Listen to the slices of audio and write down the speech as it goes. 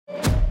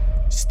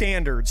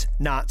standards,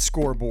 not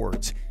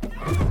scoreboards.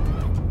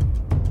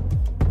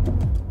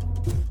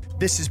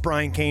 This is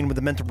Brian Kane with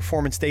the Mental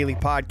Performance Daily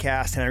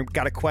Podcast, and I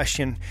got a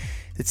question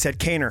that said,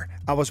 Kaner,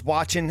 I was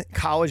watching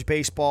college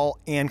baseball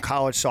and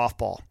college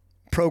softball,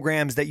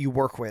 programs that you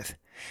work with,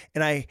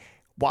 and I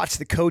watched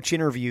the coach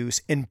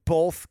interviews, and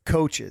both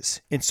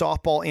coaches in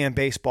softball and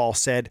baseball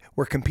said,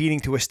 we're competing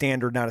to a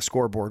standard, not a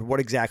scoreboard. What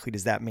exactly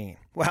does that mean?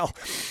 Well,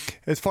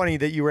 it's funny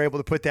that you were able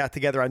to put that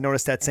together. I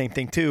noticed that same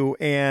thing too.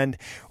 And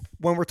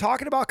when we're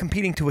talking about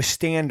competing to a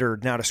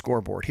standard, not a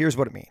scoreboard, here's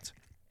what it means.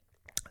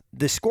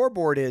 The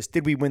scoreboard is,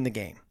 did we win the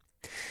game?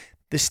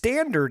 The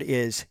standard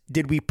is,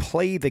 did we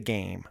play the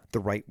game the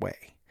right way?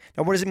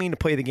 Now, what does it mean to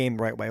play the game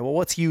the right way? Well,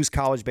 let's use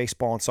college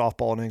baseball and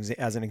softball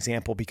as an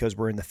example because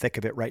we're in the thick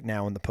of it right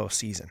now in the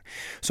postseason.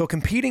 So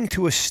competing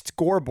to a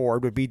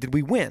scoreboard would be, did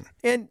we win?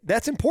 And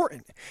that's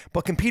important.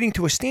 But competing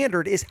to a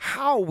standard is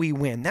how we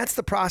win. That's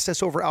the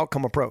process over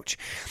outcome approach.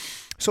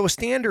 So a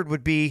standard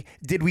would be,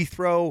 did we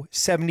throw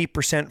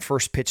 70%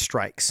 first pitch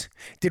strikes?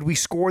 Did we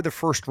score the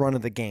first run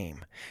of the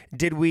game?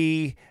 Did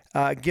we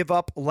give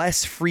up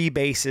less free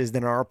bases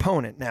than our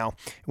opponent? Now,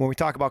 when we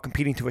talk about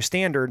competing to a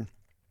standard,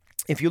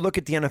 if you look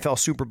at the NFL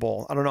Super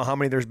Bowl, I don't know how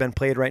many there's been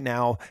played right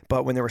now,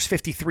 but when there was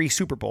 53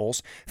 Super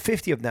Bowls,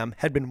 50 of them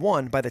had been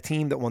won by the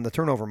team that won the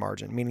turnover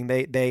margin, meaning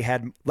they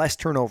had less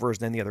turnovers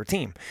than the other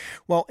team.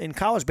 Well, in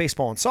college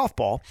baseball and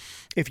softball,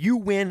 if you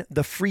win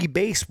the free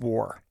base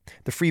war,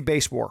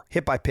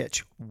 hit by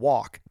pitch,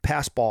 walk,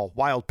 pass ball,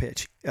 wild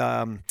pitch,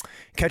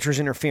 catcher's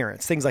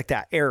interference, things like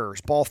that,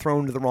 errors, ball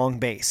thrown to the wrong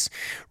base,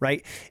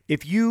 right?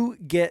 If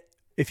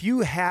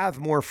you have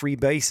more free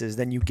bases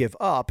than you give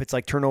up, it's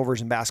like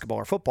turnovers in basketball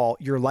or football,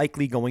 you're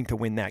likely going to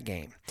win that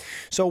game.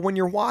 So when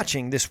you're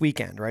watching this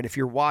weekend, right, if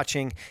you're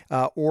watching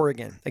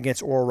Oregon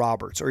against Oral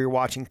Roberts, or you're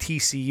watching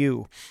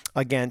TCU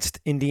against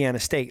Indiana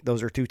State,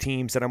 those are two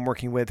teams that I'm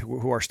working with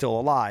who are still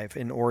alive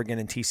in Oregon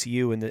and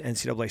TCU in the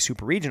NCAA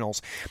Super Regionals,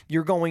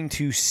 you're going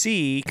to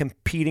see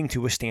competing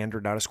to a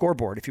standard, not a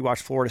scoreboard. If you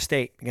watch Florida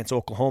State against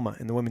Oklahoma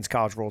in the Women's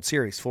College World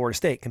Series, Florida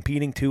State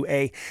competing to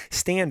a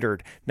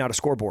standard, not a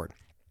scoreboard.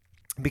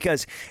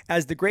 Because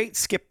as the great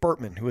Skip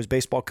Bertman, who was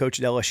baseball coach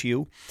at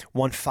LSU,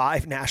 won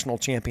 5 national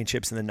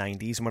championships in the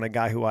 90s, when a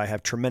guy who I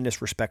have tremendous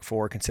respect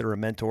for, consider a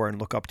mentor, and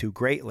look up to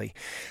greatly,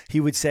 he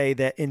would say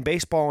that in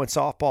baseball and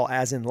softball,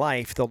 as in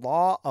life, the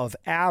law of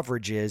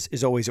averages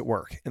is always at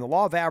work. And the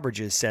law of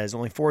averages says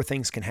only 4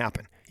 things can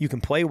happen. You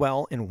can play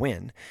well and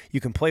win. You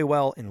can play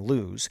well and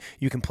lose.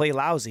 You can play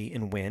lousy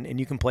and win, and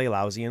you can play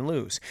lousy and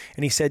lose.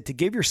 And he said to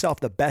give yourself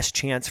the best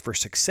chance for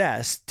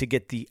success, to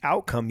get the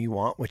outcome you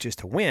want, which is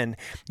to win,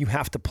 you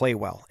have to play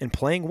well. And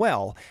playing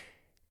well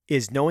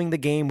is knowing the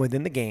game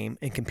within the game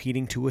and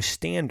competing to a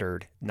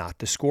standard, not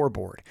the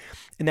scoreboard.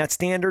 And that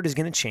standard is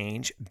going to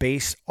change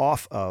based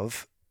off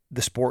of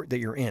the sport that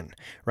you're in,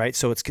 right?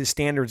 So the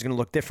standard is going to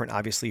look different,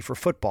 obviously, for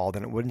football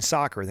than it would in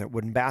soccer, than it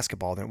would in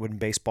basketball, than it would in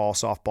baseball,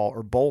 softball,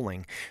 or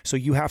bowling. So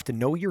you have to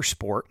know your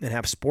sport and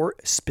have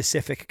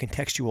sport-specific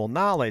contextual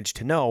knowledge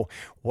to know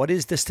what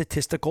is the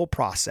statistical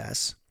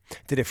process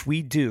that if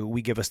we do,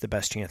 we give us the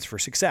best chance for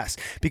success.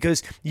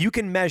 Because you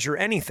can measure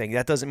anything.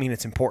 That doesn't mean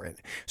it's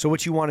important. So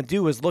what you want to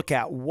do is look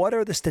at what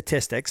are the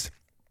statistics.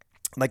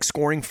 Like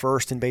scoring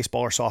first in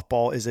baseball or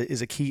softball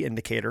is a key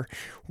indicator.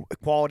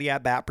 Quality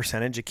at bat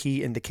percentage, a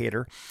key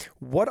indicator.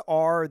 What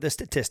are the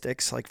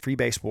statistics, like free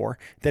base war,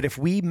 that if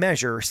we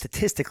measure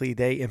statistically,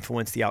 they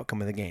influence the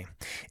outcome of the game?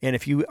 And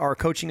if you are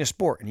coaching a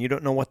sport and you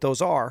don't know what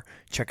those are,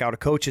 check out a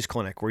coach's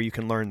clinic where you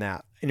can learn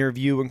that.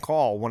 Interview and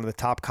call one of the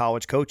top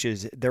college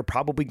coaches. They're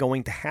probably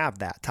going to have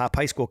that. Top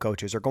high school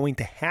coaches are going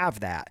to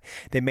have that.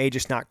 They may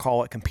just not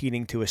call it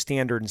competing to a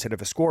standard instead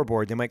of a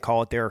scoreboard. They might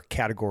call it their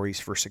categories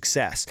for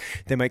success.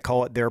 They might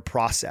call it their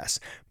process.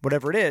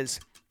 Whatever it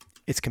is,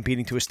 it's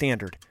competing to a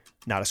standard,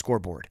 not a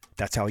scoreboard.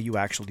 That's how you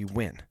actually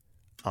win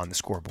on the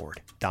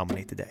scoreboard.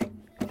 Dominate the day.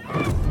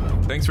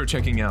 Thanks for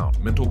checking out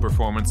Mental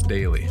Performance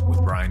Daily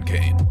with Brian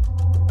Kane,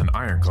 an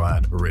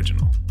Ironclad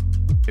original.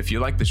 If you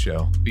like the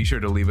show, be sure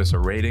to leave us a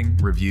rating,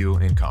 review,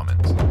 and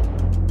comments.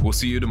 We'll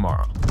see you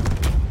tomorrow.